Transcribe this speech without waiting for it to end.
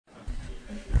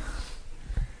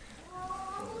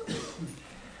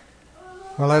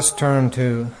Well, let's turn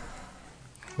to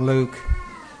Luke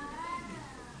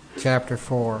chapter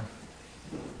 4.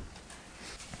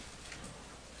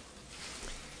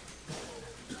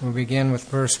 We'll begin with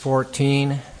verse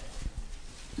 14.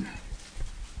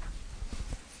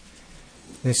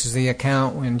 This is the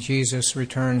account when Jesus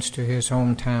returns to his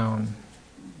hometown.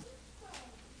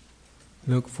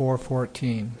 Luke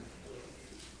 4:14.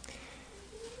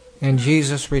 And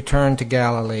Jesus returned to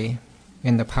Galilee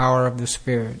in the power of the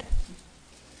Spirit,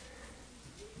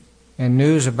 and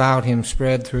news about him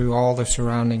spread through all the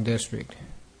surrounding district.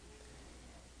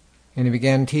 And he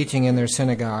began teaching in their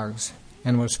synagogues,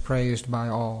 and was praised by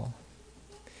all.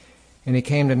 And he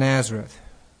came to Nazareth,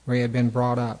 where he had been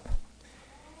brought up.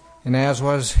 And as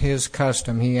was his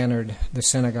custom, he entered the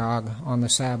synagogue on the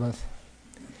Sabbath,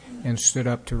 and stood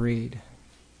up to read.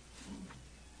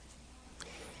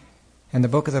 And the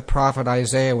book of the prophet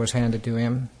Isaiah was handed to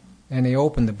him, and he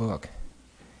opened the book,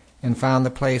 and found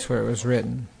the place where it was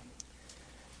written,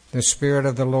 "The Spirit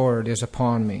of the Lord is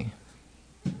upon me,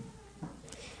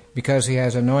 because he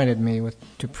has anointed me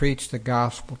to preach the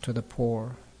gospel to the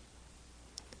poor.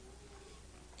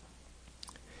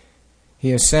 He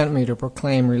has sent me to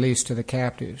proclaim release to the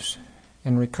captives,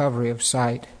 and recovery of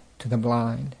sight to the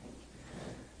blind,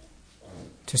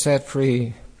 to set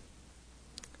free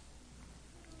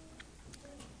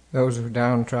those who are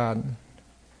downtrodden,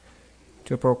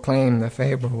 to proclaim the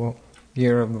favorable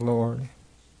year of the Lord."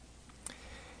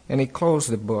 And he closed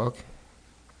the book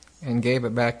and gave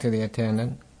it back to the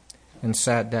attendant and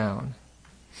sat down.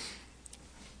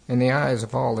 And the eyes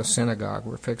of all the synagogue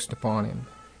were fixed upon him.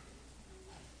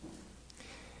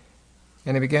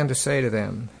 And he began to say to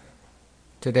them,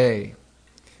 "Today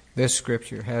this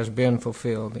scripture has been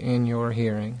fulfilled in your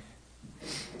hearing."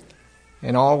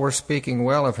 And all were speaking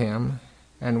well of him,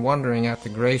 and wondering at the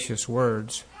gracious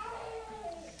words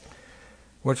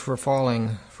which were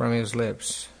falling from his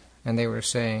lips. And they were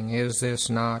saying, "Is this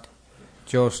not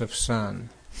Joseph's son?"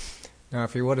 Now,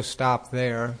 if he would have stopped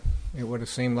there, it would have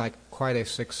seemed like quite a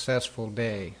successful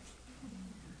day.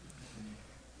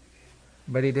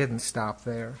 But he didn't stop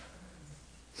there.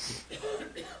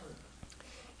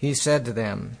 He said to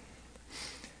them,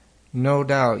 "No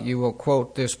doubt you will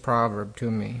quote this proverb to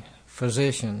me,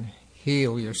 'Physician,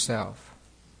 heal yourself.'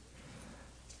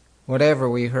 Whatever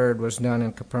we heard was done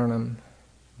in Capernaum,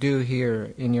 do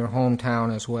here in your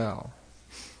hometown as well."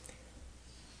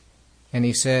 And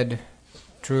he said,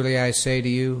 "Truly I say to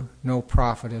you, no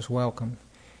prophet is welcome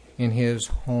in his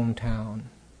hometown.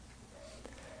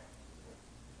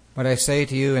 But I say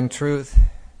to you in truth,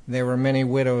 there were many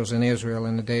widows in Israel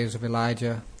in the days of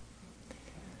Elijah,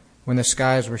 when the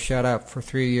skies were shut up for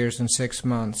 3 years and 6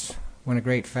 months, when a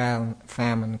great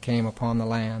famine came upon the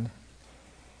land.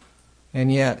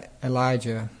 And yet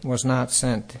Elijah was not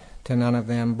sent to none of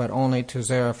them, but only to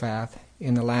Zarephath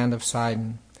in the land of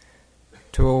Sidon,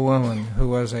 to a woman who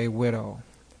was a widow.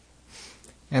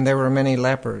 And there were many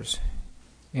lepers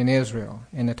in Israel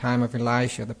in the time of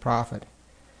Elisha the prophet,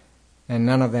 and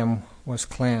none of them was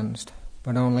cleansed,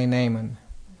 but only Naaman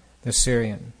the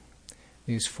Syrian."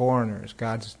 These foreigners,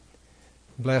 God's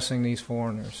blessing these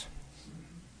foreigners.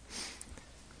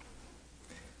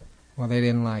 Well, they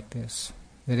didn't like this.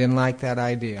 They didn't like that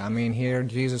idea. I mean, here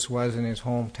Jesus was in his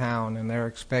hometown, and they're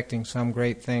expecting some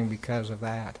great thing because of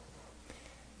that.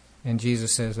 And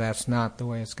Jesus says that's not the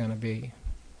way it's going to be.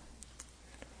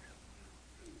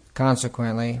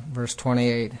 Consequently, verse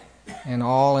 28, and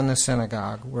all in the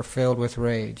synagogue were filled with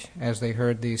rage as they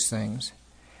heard these things.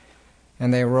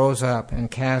 And they rose up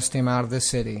and cast him out of the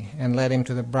city, and led him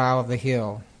to the brow of the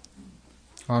hill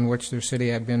on which their city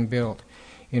had been built,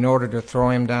 in order to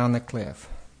throw him down the cliff.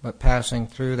 But passing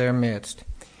through their midst,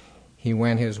 he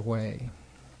went his way.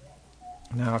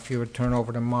 Now, if you would turn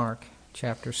over to Mark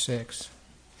chapter 6.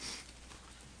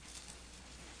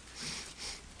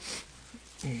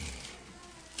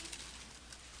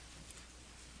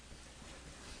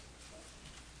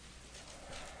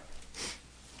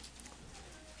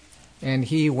 And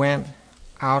he went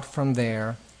out from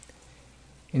there,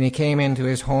 and he came into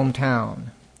his hometown,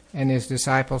 and his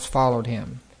disciples followed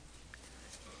him.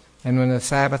 And when the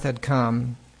Sabbath had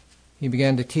come, he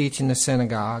began to teach in the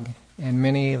synagogue, and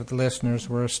many of the listeners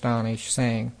were astonished,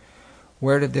 saying,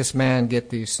 "Where did this man get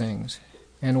these things?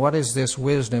 And what is this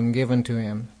wisdom given to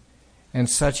him, and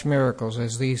such miracles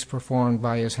as these performed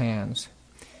by his hands?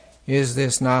 Is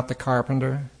this not the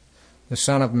carpenter, the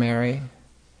son of Mary,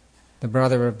 the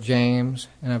brother of James,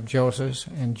 and of Joseph,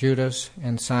 and Judas,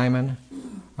 and Simon?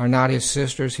 Are not his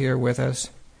sisters here with us?"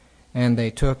 And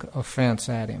they took offense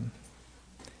at him.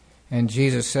 And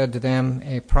Jesus said to them,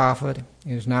 "A prophet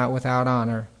is not without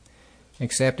honor,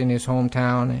 except in his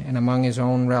hometown and among his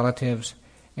own relatives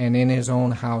and in his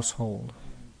own household.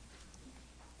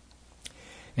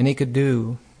 And he could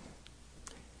do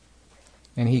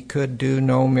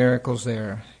no miracles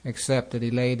there, except that he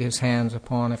laid his hands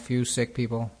upon a few sick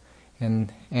people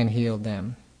and healed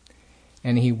them.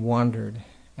 And he wondered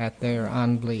at their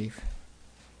unbelief.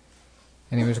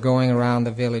 And he was going around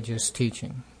the villages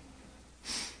teaching.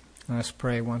 Let's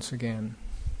pray once again.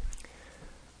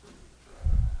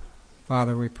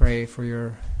 Father, we pray for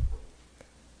your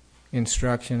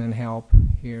instruction and help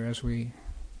here as we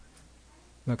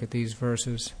look at these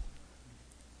verses.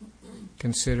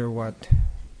 Consider what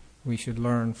we should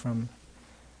learn from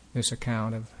this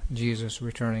account of Jesus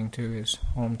returning to his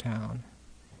hometown.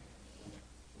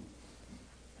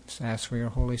 Let's ask for your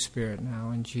Holy Spirit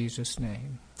now in Jesus'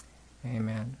 name.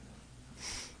 Amen.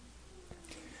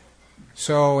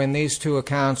 So in these two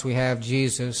accounts we have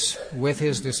Jesus with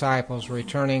his disciples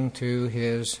returning to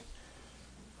his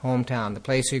hometown, the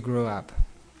place he grew up,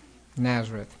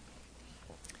 Nazareth.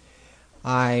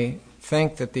 I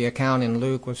think that the account in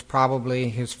Luke was probably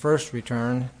his first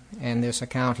return, and this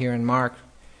account here in Mark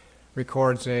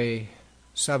records a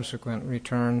subsequent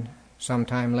return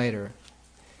sometime later.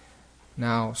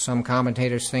 Now, some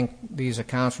commentators think these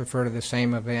accounts refer to the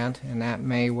same event, and that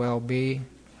may well be,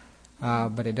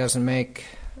 but it doesn't make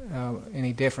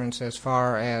any difference as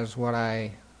far as what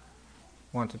I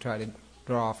want to try to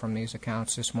draw from these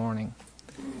accounts this morning.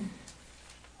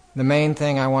 The main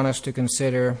thing I want us to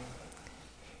consider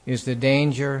is the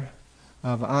danger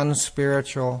of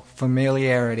unspiritual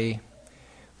familiarity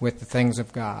with the things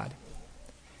of God.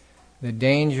 The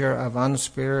danger of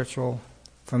unspiritual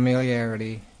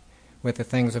familiarity with the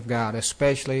things of God,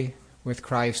 especially with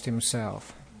Christ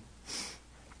himself.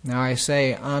 Now I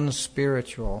say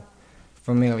unspiritual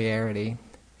familiarity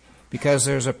because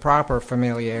there's a proper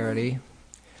familiarity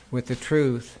with the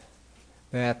truth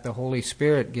that the Holy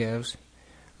Spirit gives,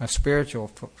 a spiritual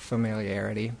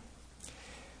familiarity,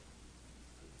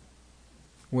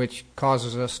 which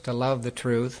causes us to love the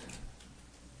truth,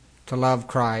 to love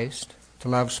Christ, to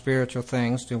love spiritual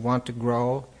things, to want to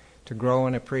grow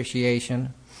in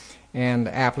appreciation and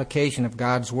application of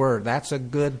God's Word. That's a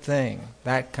good thing,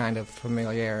 that kind of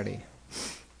familiarity.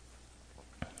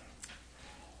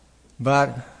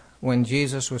 But when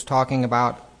Jesus was talking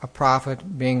about a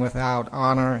prophet being without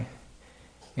honor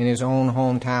in his own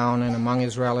hometown and among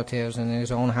his relatives and in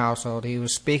his own household, he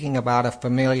was speaking about a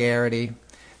familiarity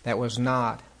that was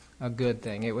not a good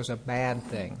thing. It was a bad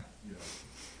thing.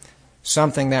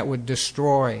 Something that would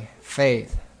destroy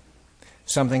faith.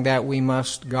 Something that we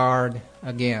must guard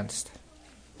against.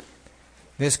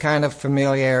 This kind of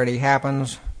familiarity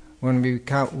happens when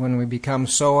we become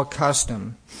so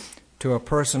accustomed to a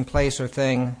person, place, or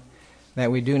thing that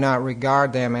we do not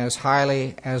regard them as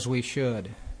highly as we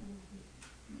should.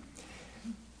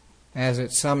 As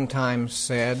it's sometimes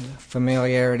said,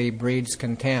 familiarity breeds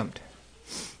contempt.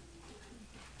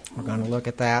 We're going to look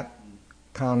at that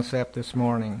concept this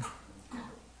morning.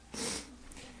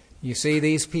 You see,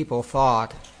 these people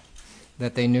thought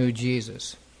that they knew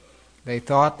Jesus. They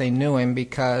thought they knew him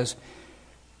because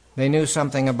they knew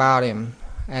something about him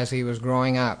as he was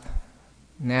growing up.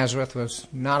 Nazareth was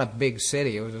not a big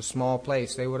city. It was a small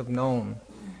place. They would have known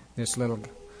this little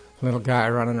guy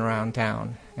running around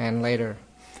town and later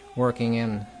working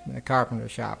in the carpenter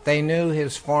shop. They knew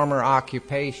his former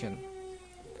occupation.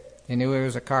 They knew he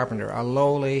was a carpenter, a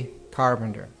lowly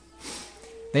carpenter.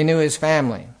 They knew his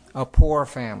family, a poor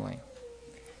family,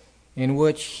 in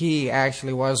which he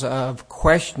actually was of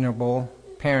questionable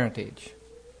parentage.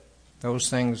 Those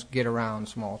things get around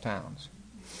small towns.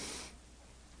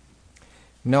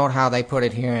 Note how they put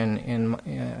it here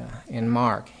in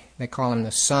Mark. They call him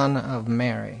the son of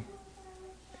Mary.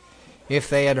 If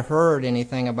they had heard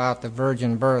anything about the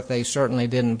virgin birth, they certainly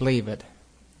didn't believe it.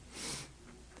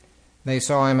 They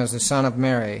saw him as the son of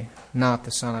Mary, not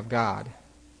the son of God.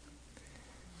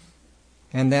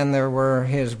 And then there were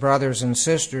his brothers and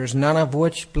sisters, none of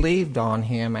which believed on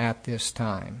him at this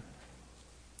time.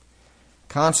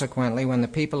 Consequently, when the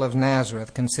people of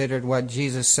Nazareth considered what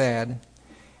Jesus said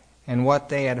and what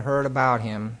they had heard about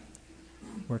him,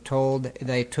 we're told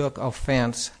they took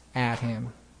offense at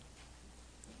him.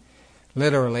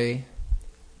 Literally,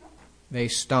 they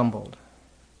stumbled.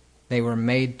 They were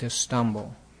made to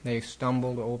stumble. They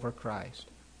stumbled over Christ.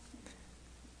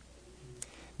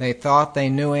 They thought they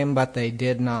knew him, but they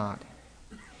did not.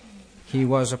 He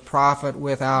was a prophet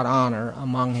without honor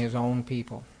among his own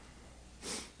people.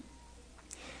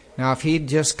 Now, if he'd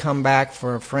just come back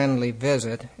for a friendly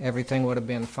visit, everything would have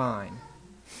been fine.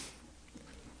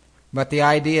 But the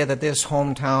idea that this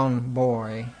hometown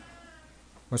boy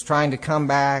was trying to come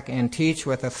back and teach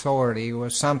with authority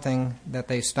was something that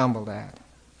they stumbled at.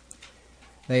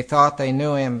 They thought they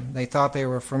knew him. They thought they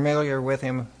were familiar with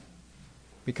him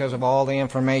because of all the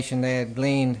information they had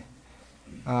gleaned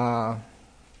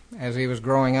as he was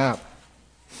growing up.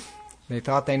 They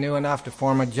thought they knew enough to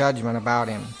form a judgment about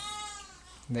him.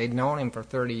 They'd known him for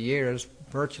 30 years,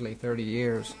 virtually 30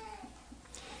 years.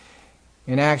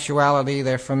 In actuality,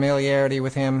 their familiarity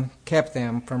with him kept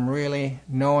them from really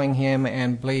knowing him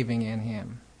and believing in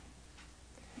him.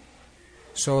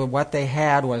 So what they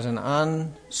had was an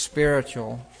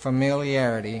unspiritual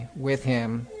familiarity with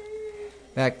him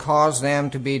that caused them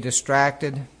to be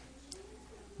distracted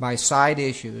by side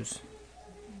issues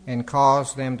and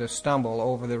caused them to stumble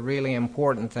over the really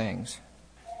important things.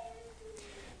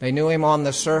 They knew him on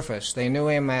the surface. They knew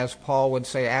him, as Paul would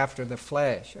say, after the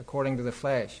flesh, according to the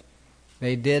flesh.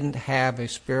 They didn't have a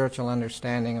spiritual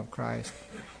understanding of Christ,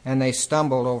 and they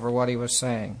stumbled over what he was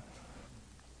saying.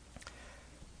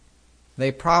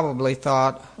 They probably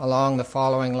thought along the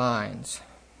following lines.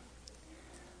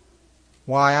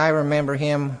 Why, I remember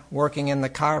him working in the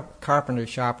carpenter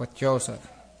shop with Joseph.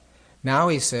 Now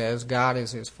he says God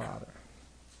is his father.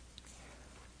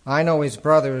 I know his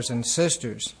brothers and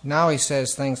sisters. Now he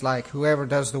says things like, whoever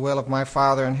does the will of my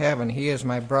Father in heaven, he is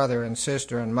my brother and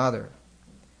sister and mother.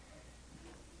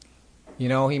 You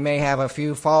know, he may have a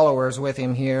few followers with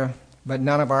him here, but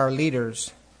none of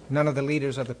the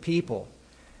leaders of the people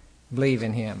believe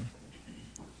in him.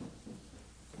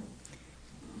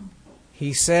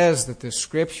 He says that the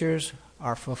Scriptures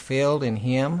are fulfilled in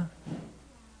him.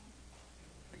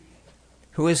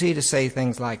 Who is he to say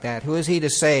things like that? Who is he to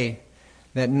say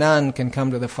that none can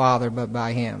come to the Father but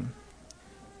by him?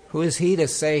 Who is he to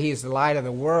say he's the light of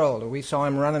the world? We saw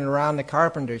him running around the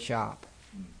carpenter shop.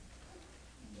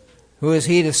 Who is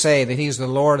he to say that he's the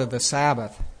Lord of the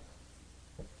Sabbath?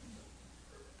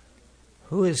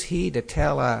 Who is he to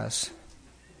tell us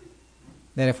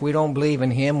that if we don't believe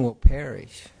in him, we'll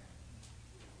perish?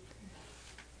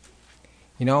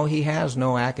 You know, he has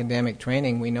no academic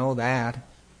training. We know that.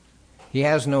 He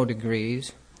has no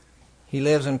degrees. He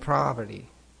lives in poverty,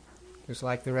 just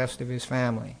like the rest of his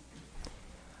family.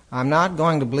 I'm not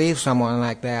going to believe someone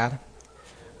like that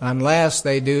unless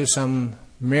they do some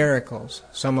miracles,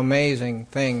 some amazing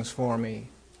things for me.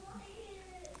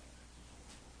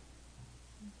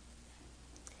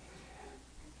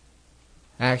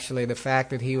 Actually, the fact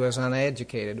that he was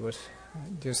uneducated was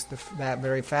just that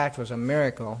very fact was a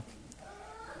miracle.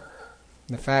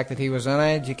 The fact that he was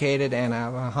uneducated and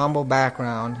of a humble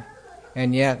background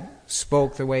and yet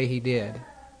spoke the way he did.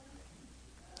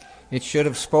 It should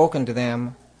have spoken to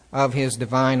them of his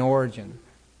divine origin.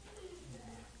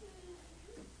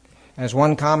 As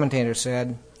one commentator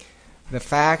said, the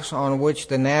facts on which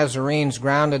the Nazarenes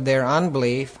grounded their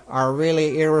unbelief are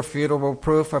really irrefutable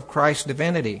proof of Christ's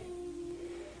divinity.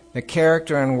 The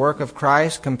character and work of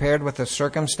Christ, compared with the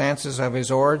circumstances of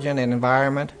his origin and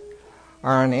environment,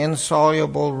 are an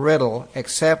insoluble riddle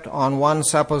except on one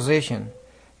supposition,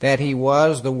 that he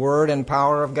was the Word and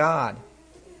power of God.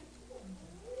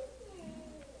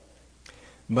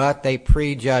 But they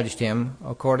prejudged him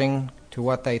according to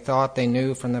what they thought they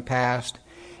knew from the past,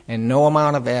 and no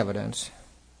amount of evidence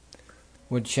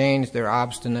would change their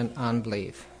obstinate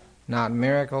unbelief. Not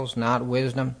miracles, not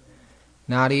wisdom,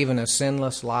 not even a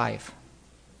sinless life.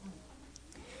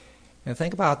 Now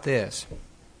think about this.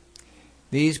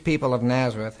 These people of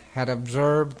Nazareth had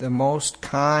observed the most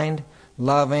kind,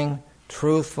 loving,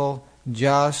 truthful,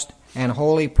 just, and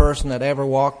holy person that ever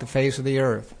walked the face of the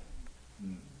earth.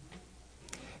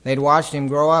 They'd watched him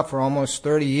grow up for almost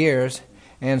 30 years,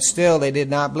 and still they did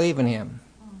not believe in him.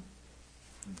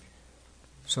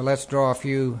 So let's draw a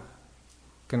few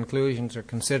conclusions or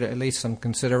consider at least some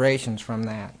considerations from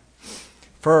that.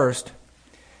 First,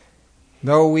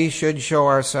 though we should show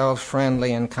ourselves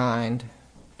friendly and kind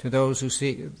to those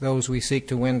we seek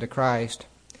to win to Christ,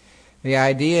 the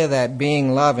idea that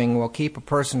being loving will keep a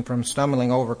person from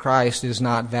stumbling over Christ is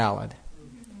not valid.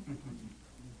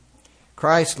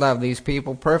 Christ loved these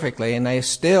people perfectly, and they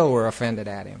still were offended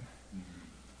at him.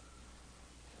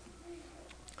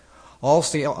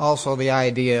 Also the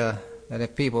idea that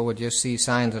if people would just see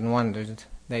signs and wonders,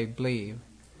 they'd believe.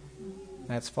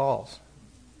 That's false.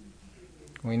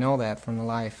 We know that from the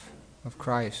life of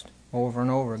Christ over and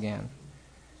over again.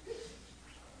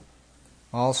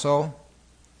 Also,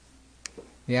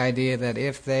 the idea that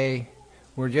if they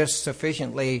were just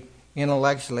sufficiently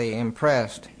intellectually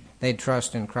impressed, they'd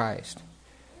trust in Christ,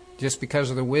 just because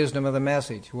of the wisdom of the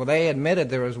message. Well, they admitted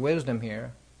there was wisdom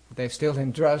here, but they still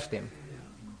didn't trust him.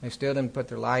 They still didn't put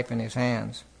their life in his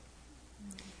hands.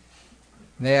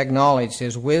 They acknowledged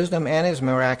his wisdom and his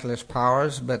miraculous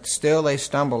powers, but still they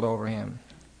stumbled over him.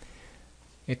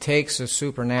 It takes a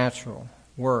supernatural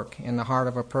work in the heart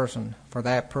of a person for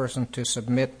that person to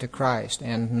submit to Christ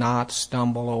and not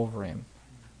stumble over him.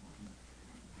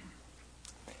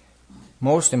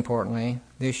 Most importantly,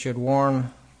 this should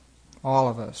warn all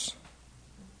of us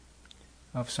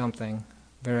of something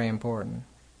very important,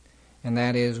 and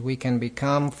that is we can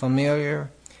become familiar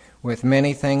with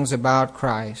many things about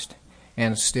Christ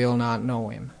and still not know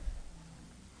him.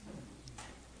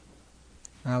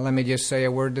 Now let me just say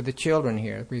a word to the children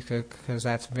here, because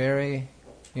that's very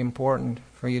important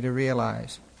for you to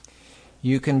realize.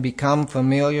 You can become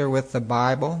familiar with the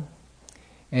Bible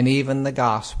and even the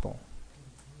gospel,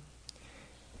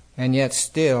 and yet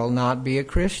still not be a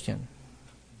Christian.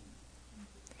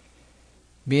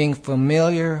 Being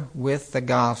familiar with the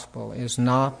gospel is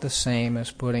not the same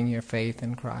as putting your faith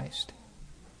in Christ.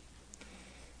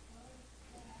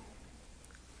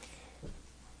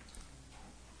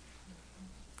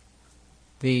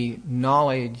 The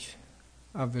knowledge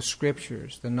of the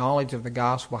Scriptures, the knowledge of the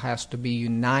gospel has to be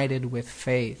united with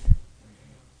faith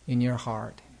in your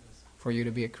heart for you to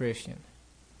be a Christian.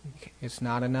 It's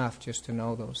not enough just to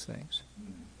know those things.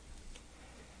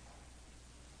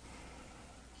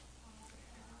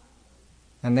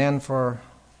 And then for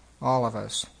all of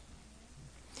us,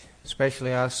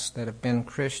 especially us that have been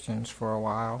Christians for a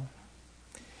while,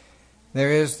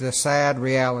 there is the sad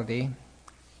reality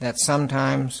that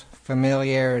sometimes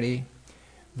familiarity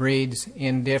breeds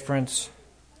indifference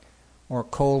or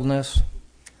coldness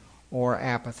or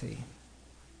apathy.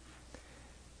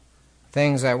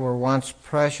 Things that were once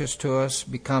precious to us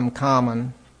become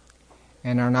common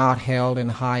and are not held in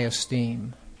high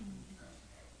esteem.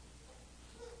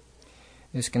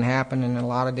 This can happen in a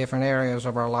lot of different areas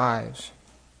of our lives.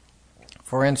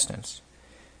 For instance,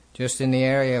 just in the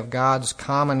area of God's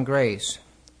common grace,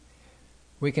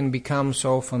 we can become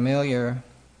so familiar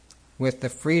with the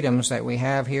freedoms that we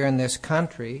have here in this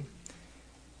country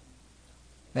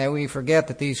that we forget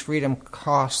that these freedoms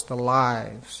cost the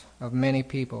lives of many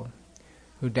people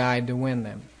who died to win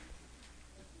them.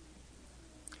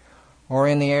 Or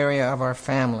in the area of our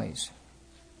families,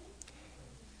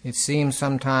 it seems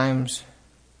sometimes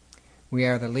we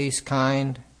are the least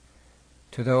kind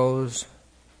to those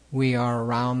we are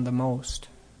around the most.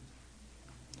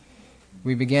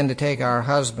 We begin to take our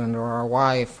husband or our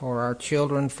wife or our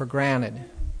children for granted.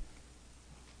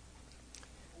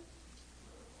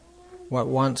 What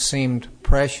once seemed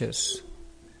precious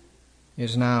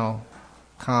is now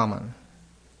common.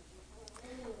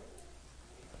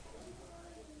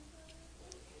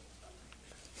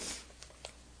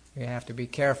 We have to be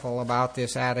careful about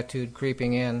this attitude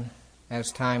creeping in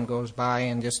as time goes by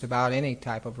in just about any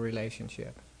type of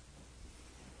relationship.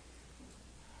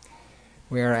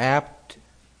 We are apt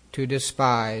to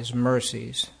despise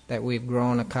mercies that we've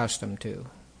grown accustomed to.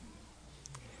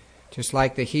 Just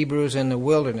like the Hebrews in the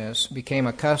wilderness became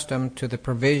accustomed to the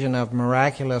provision of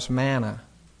miraculous manna.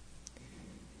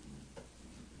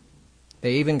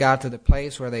 They even got to the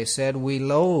place where they said, "We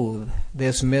loathe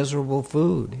this miserable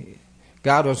food."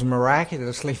 God was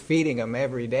miraculously feeding them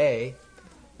every day,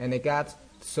 and they got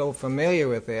so familiar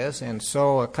with this and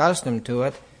so accustomed to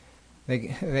it,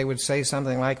 they would say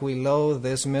something like, "We loathe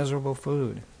this miserable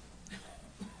food."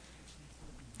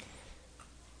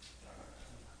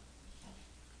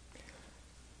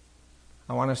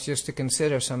 I want us just to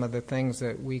consider some of the things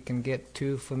that we can get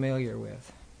too familiar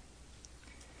with.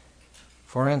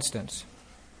 For instance,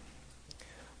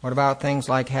 what about things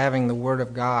like having the Word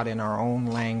of God in our own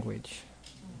language?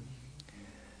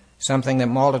 Something that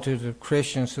multitudes of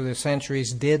Christians through the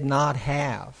centuries did not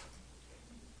have.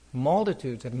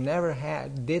 Multitudes did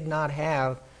not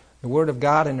have the Word of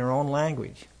God in their own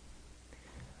language.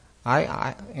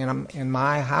 In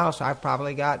my house, I've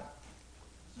probably got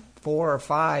 4 or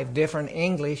 5 different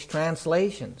English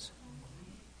translations.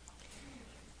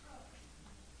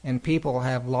 And people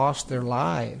have lost their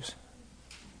lives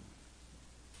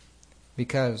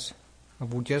because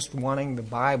of just wanting the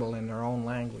Bible in their own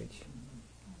language.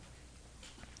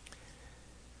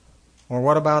 Or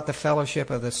what about the fellowship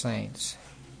of the saints?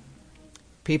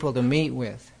 People to meet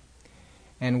with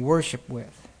and worship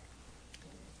with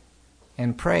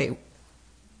and pray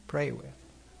with.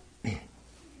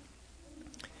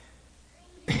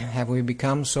 Have we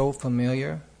become so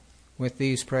familiar with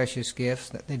these precious gifts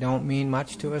that they don't mean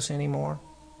much to us anymore?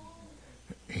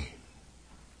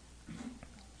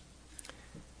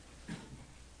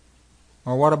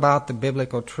 Or what about the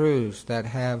biblical truths that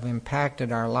have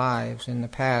impacted our lives in the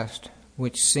past,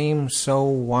 which seemed so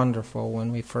wonderful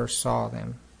when we first saw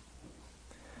them?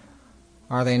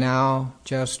 Are they now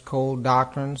just cold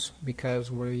doctrines because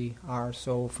we are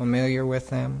so familiar with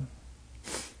them?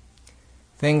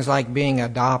 Things like being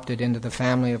adopted into the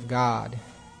family of God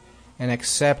and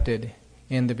accepted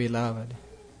in the Beloved.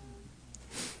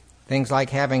 Things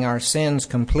like having our sins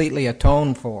completely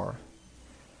atoned for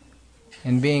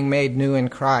and being made new in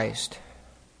Christ.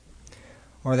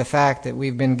 Or the fact that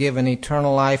we've been given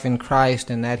eternal life in Christ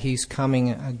and that He's coming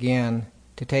again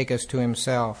to take us to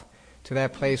Himself, to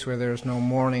that place where there's no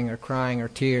mourning or crying or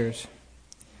tears,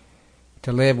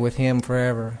 to live with Him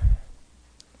forever.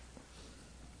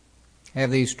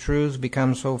 Have these truths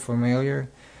become so familiar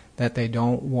that they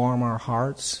don't warm our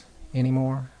hearts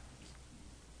anymore?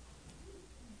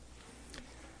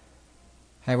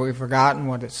 Have we forgotten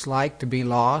what it's like to be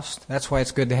lost? That's why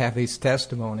it's good to have these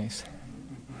testimonies.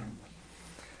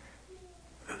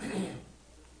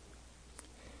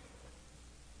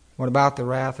 What about the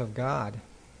wrath of God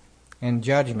and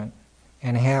judgment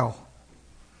and hell?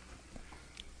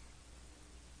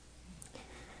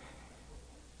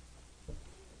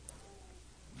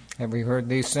 Have we heard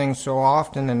these things so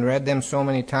often and read them so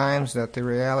many times that the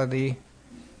reality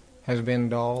has been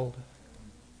dulled?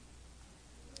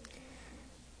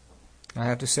 I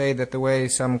have to say that the way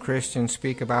some Christians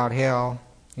speak about hell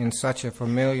in such a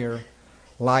familiar,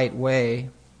 light way,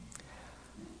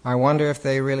 I wonder if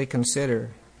they really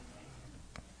consider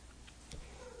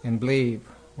and believe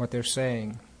what they're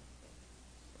saying.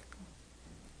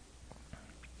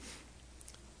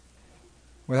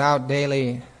 Without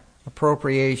daily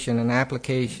appropriation and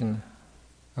application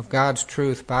of God's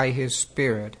truth by His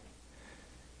Spirit,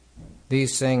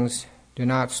 these things do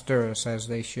not stir us as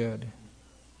they should.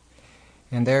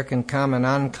 And there can come an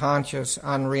unconscious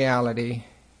unreality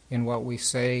in what we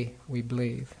say we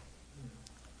believe.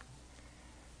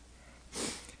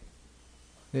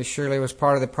 This surely was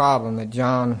part of the problem that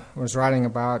John was writing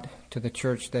about to the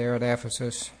church there at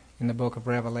Ephesus in the book of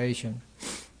Revelation,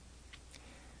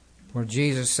 where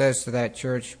Jesus says to that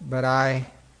church, "But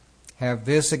I have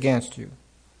this against you.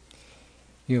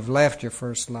 You have left your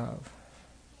first love.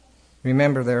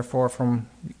 Remember, therefore, from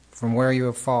where you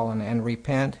have fallen, and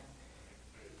repent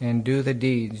and do the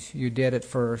deeds you did at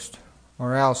first,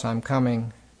 or else I'm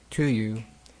coming to you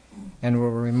and will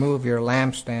remove your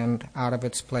lampstand out of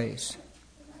its place."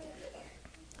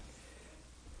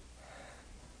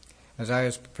 As I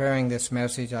was preparing this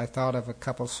message, I thought of a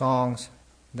couple songs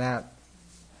that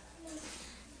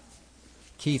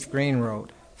Keith Green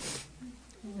wrote.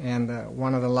 And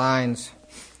one of the lines,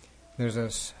 there's a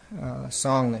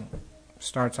song that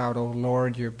starts out, "Oh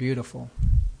Lord, you're beautiful.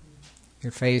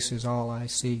 Your face is all I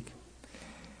seek."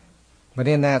 But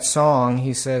in that song,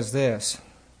 he says this,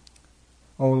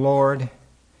 "Oh Lord,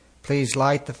 please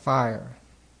light the fire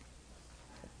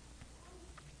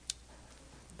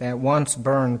that once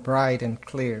burned bright and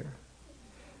clear.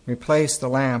 Replace the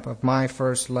lamp of my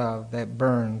first love that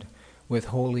burned with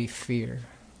holy fear."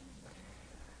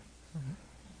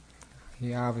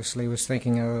 He obviously was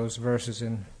thinking of those verses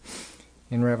in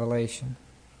Revelation.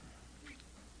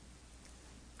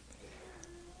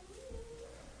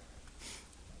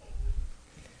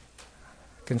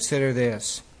 Consider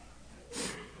this.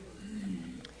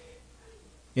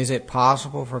 Is it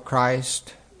possible for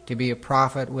Christ to be a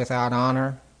prophet without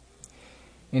honor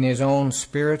in His own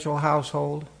spiritual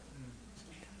household?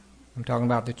 I'm talking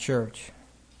about the church.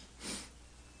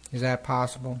 Is that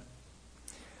possible?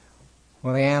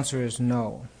 Well, the answer is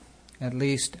no, at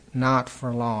least not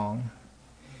for long,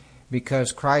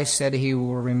 because Christ said He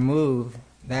will remove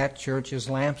that church's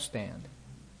lampstand.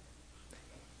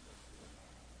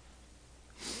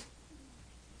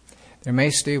 There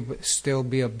may still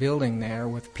be a building there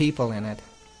with people in it,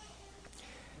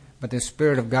 but the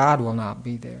Spirit of God will not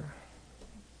be there.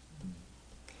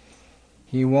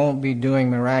 He won't be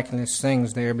doing miraculous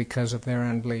things there because of their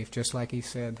unbelief, just like He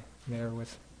said there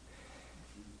with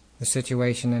the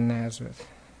situation in Nazareth.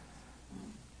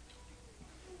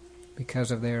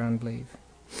 Because of their unbelief.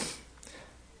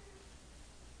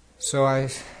 So I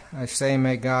say,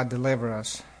 may God deliver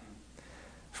us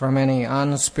from any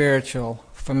unspiritual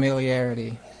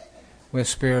familiarity with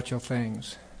spiritual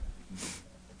things.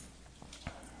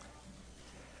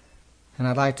 And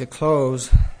I'd like to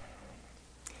close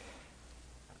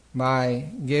by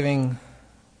giving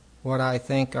what I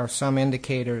think are some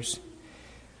indicators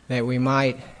that we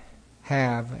might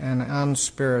have an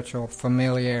unspiritual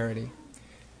familiarity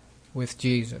with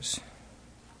Jesus,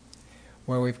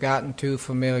 where we've gotten too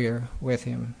familiar with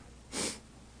Him.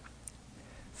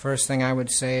 First thing I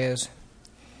would say is,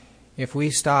 if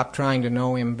we stop trying to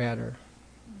know Him better,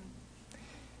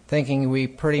 thinking we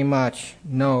pretty much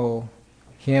know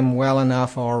Him well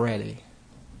enough already,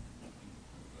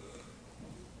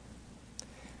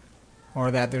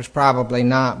 or that there's probably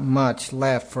not much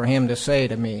left for him to say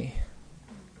to me.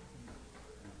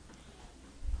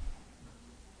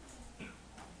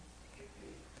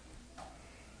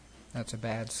 That's a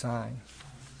bad sign.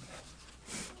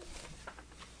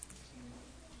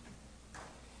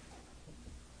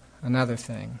 Another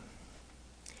thing,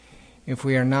 if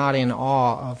we are not in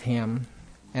awe of him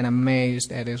and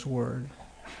amazed at his word.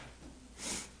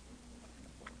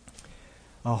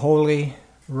 A holy,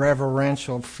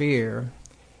 reverential fear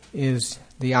is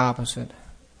the opposite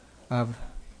of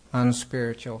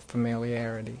unspiritual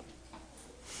familiarity.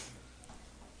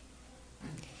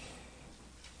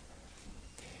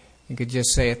 You could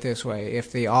just say it this way: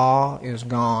 if the awe is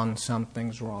gone,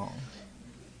 something's wrong.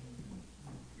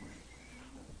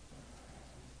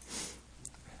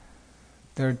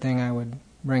 Third thing I would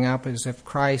bring up is if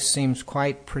Christ seems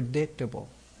quite predictable.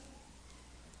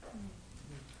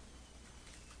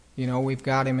 You know, we've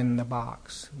got him in the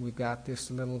box. We've got this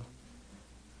little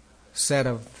set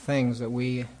of things that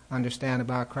we understand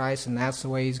about Christ, and that's the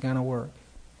way he's going to work.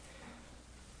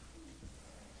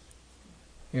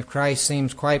 If Christ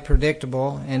seems quite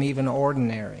predictable and even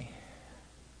ordinary,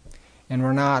 and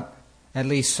we're not, at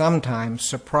least sometimes,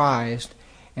 surprised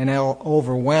and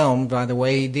overwhelmed by the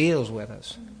way he deals with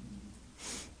us.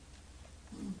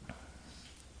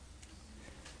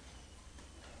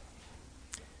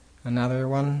 Another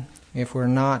one, if we're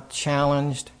not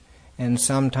challenged and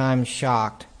sometimes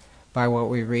shocked by what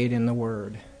we read in the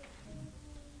Word.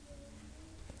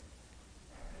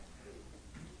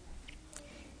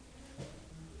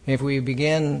 If we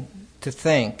begin to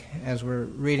think, as we're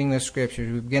reading the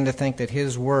Scriptures, we begin to think that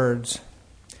his words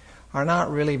are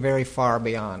not really very far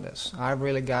beyond us. I've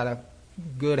really got a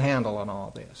good handle on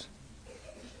all this.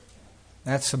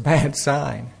 That's a bad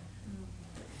sign.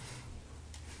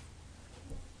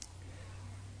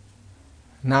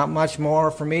 Not much more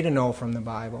for me to know from the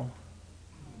Bible.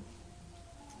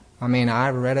 I mean,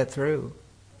 I've read it through.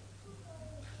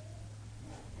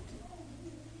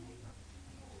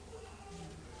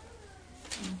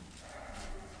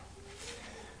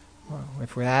 Well,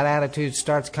 if that attitude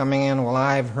starts coming in, well,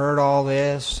 I've heard all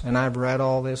this and I've read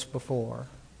all this before,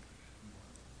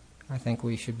 I think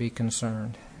we should be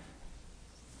concerned.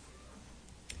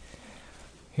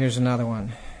 Here's another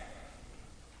one.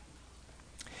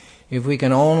 If we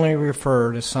can only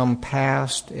refer to some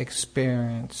past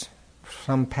experience,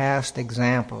 some past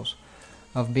examples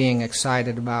of being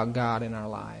excited about God in our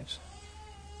lives.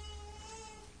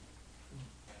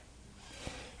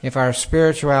 If our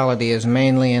spirituality is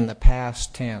mainly in the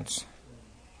past tense,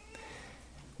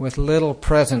 with little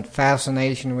present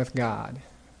fascination with God,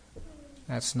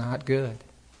 that's not good.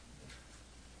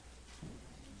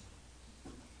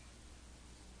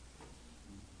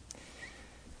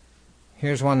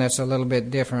 Here's one that's a little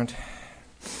bit different,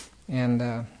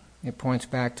 and it points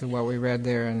back to what we read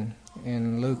there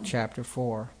in Luke chapter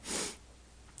 4.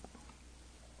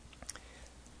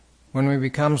 When we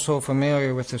become so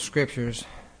familiar with the Scriptures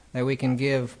that we can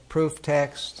give proof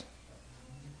text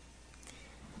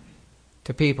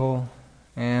to people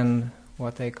and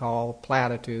what they call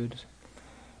platitudes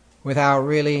without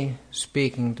really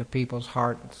speaking to people's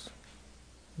hearts,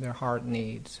 their heart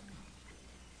needs.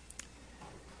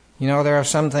 You know, there are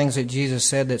some things that Jesus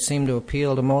said that seem to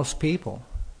appeal to most people.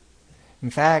 In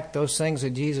fact, those things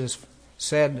that Jesus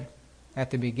said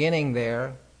at the beginning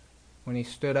there, when he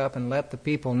stood up and let the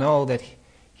people know that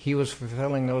he was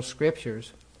fulfilling those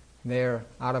scriptures there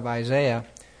out of Isaiah,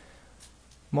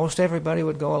 most everybody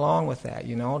would go along with that,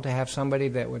 you know, to have somebody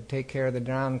that would take care of the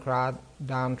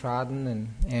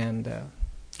downtrodden and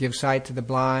give sight to the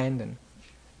blind and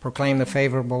proclaim the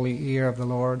favorable year of the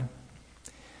Lord.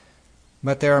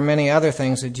 But there are many other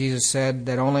things that Jesus said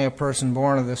that only a person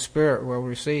born of the Spirit will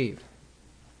receive.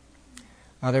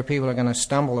 Other people are going to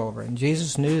stumble over it. And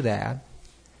Jesus knew that.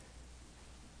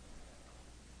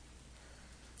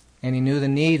 And he knew the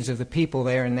needs of the people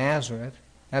there in Nazareth.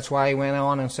 That's why he went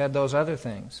on and said those other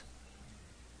things.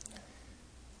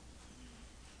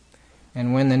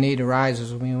 And when the need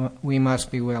arises, we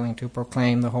must be willing to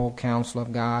proclaim the whole counsel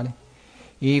of God,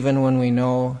 even when we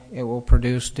know it will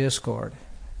produce discord.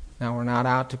 Now, we're not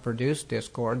out to produce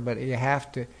discord, but you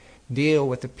have to deal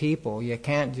with the people. You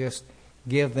can't just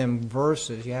give them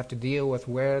verses. You have to deal with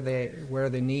where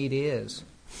the need is.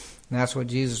 And that's what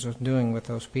Jesus was doing with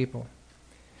those people.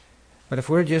 But if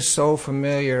we're just so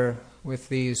familiar with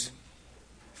these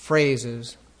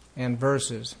phrases and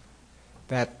verses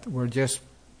that we're just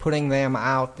putting them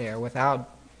out there without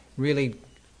really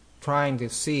trying to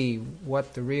see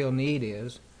what the real need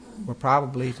is, we're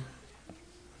probably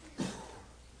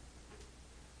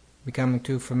becoming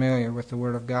too familiar with the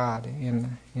Word of God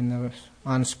in the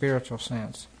unspiritual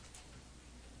sense.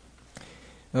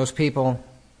 Those people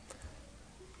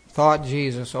thought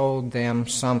Jesus owed them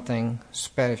something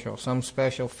special, some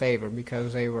special favor,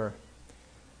 because they were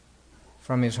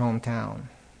from his hometown.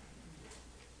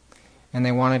 And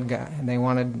they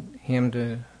wanted him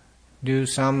to do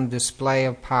some display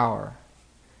of power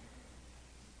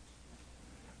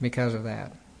because of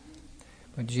that.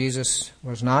 But Jesus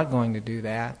was not going to do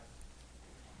that.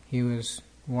 He was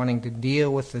wanting to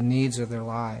deal with the needs of their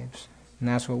lives. And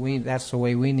that's the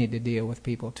way we need to deal with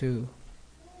people too.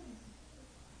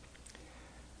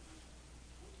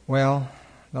 Well,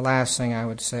 the last thing I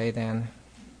would say then,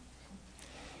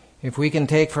 if we can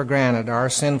take for granted our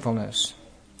sinfulness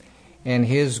and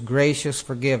his gracious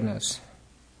forgiveness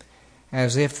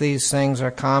as if these things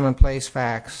are commonplace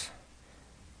facts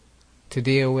to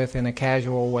deal with in a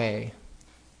casual way,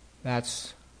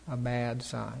 that's a bad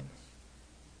sign.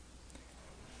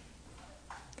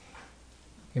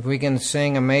 If we can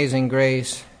sing Amazing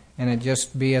Grace and it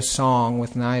just be a song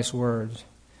with nice words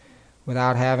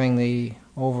without having the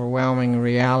overwhelming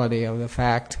reality of the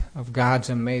fact of God's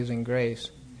amazing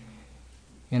grace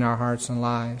in our hearts and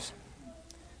lives,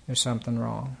 there's something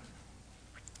wrong.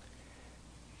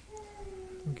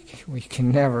 We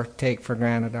can never take for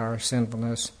granted our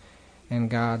sinfulness and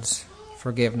God's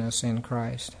forgiveness in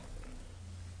Christ.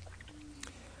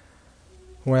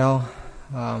 Well,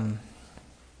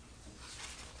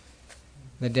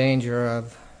 the danger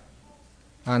of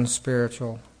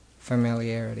unspiritual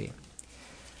familiarity.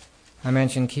 I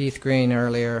mentioned Keith Green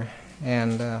earlier,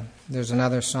 and there's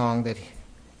another song that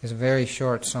is a very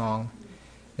short song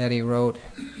that he wrote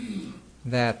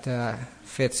that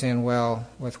fits in well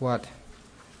with what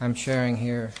I'm sharing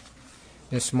here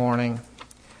this morning.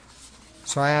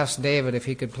 So I asked David if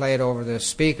he could play it over the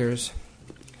speakers.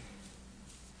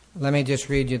 Let me just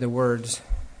read you the words,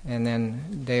 and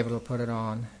then David will put it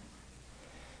on.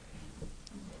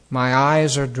 My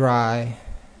eyes are dry,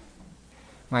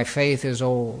 my faith is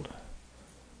old,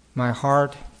 my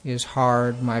heart is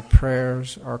hard, my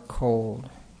prayers are cold,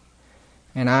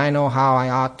 and I know how I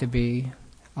ought to be,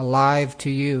 alive to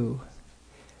you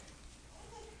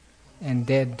and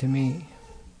dead to me.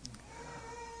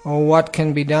 Oh, what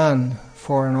can be done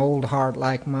for an old heart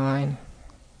like mine?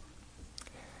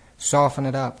 Soften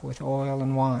it up with oil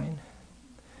and wine.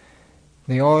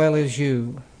 The oil is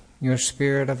you, your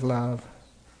spirit of love.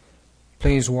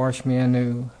 Please wash me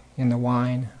anew in the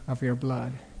wine of your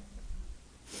blood.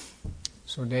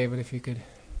 So, David, if you could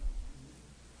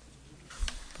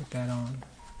put that on.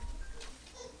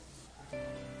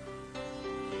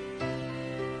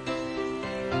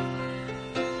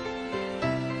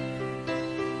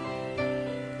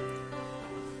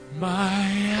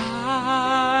 My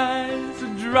eyes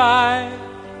are dry,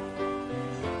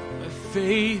 my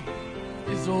faith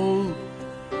is old,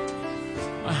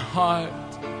 my heart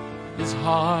is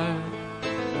hard,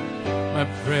 my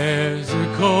prayers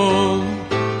are cold,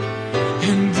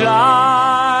 and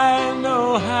I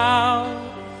know how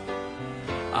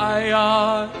I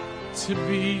ought to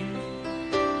be,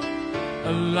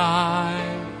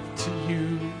 alive to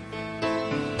you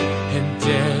and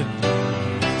dead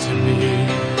to me.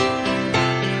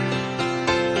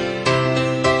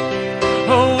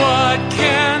 Oh, what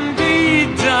can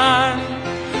be done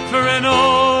for an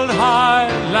old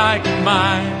heart like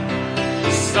mine?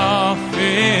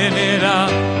 Soften it up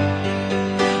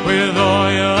with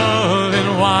oil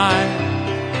and wine.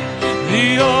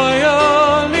 The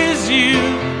oil is you,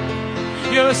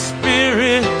 your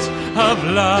spirit of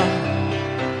love.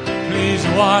 Please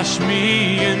wash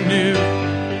me anew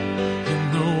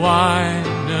in the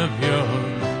wine of your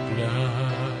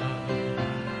blood.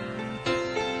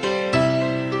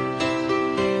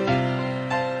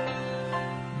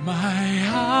 My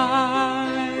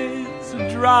eyes are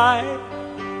dry,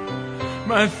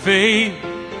 my faith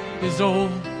is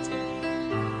old,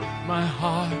 my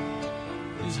heart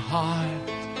is hard,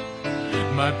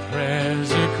 my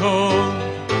prayers are cold,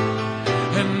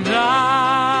 and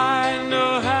I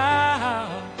know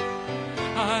how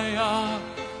I ought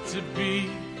to be,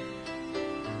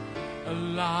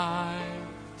 alive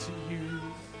to you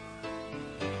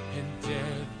and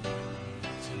dead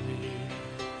to me.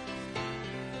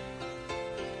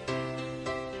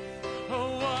 Oh,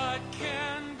 what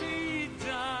can be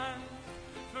done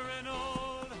for an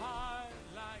old heart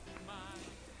like mine?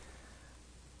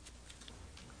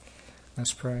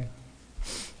 Let's pray.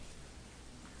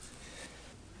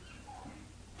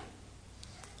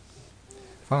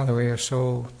 Father, we are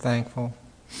so thankful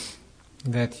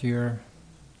that you're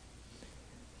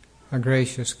a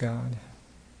gracious God.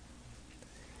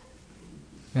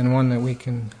 and one that we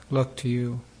can look to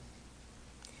you.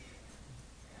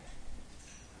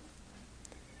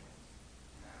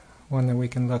 One that we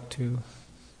can look to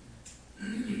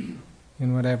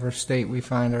in whatever state we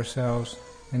find ourselves,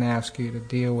 and ask you to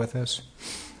deal with us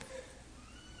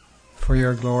for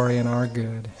your glory and our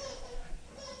good.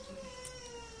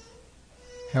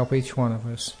 Help each one of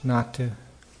us not to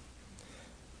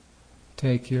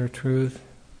take your truth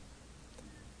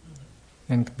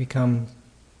and become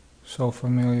so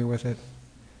familiar with it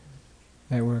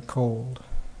that we're cold.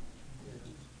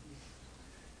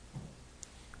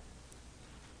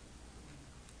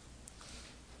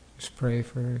 Just pray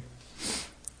for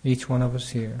each one of us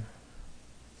here,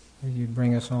 that you'd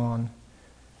bring us on,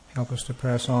 help us to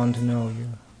press on to know you.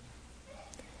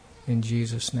 In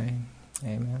Jesus' name,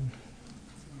 amen.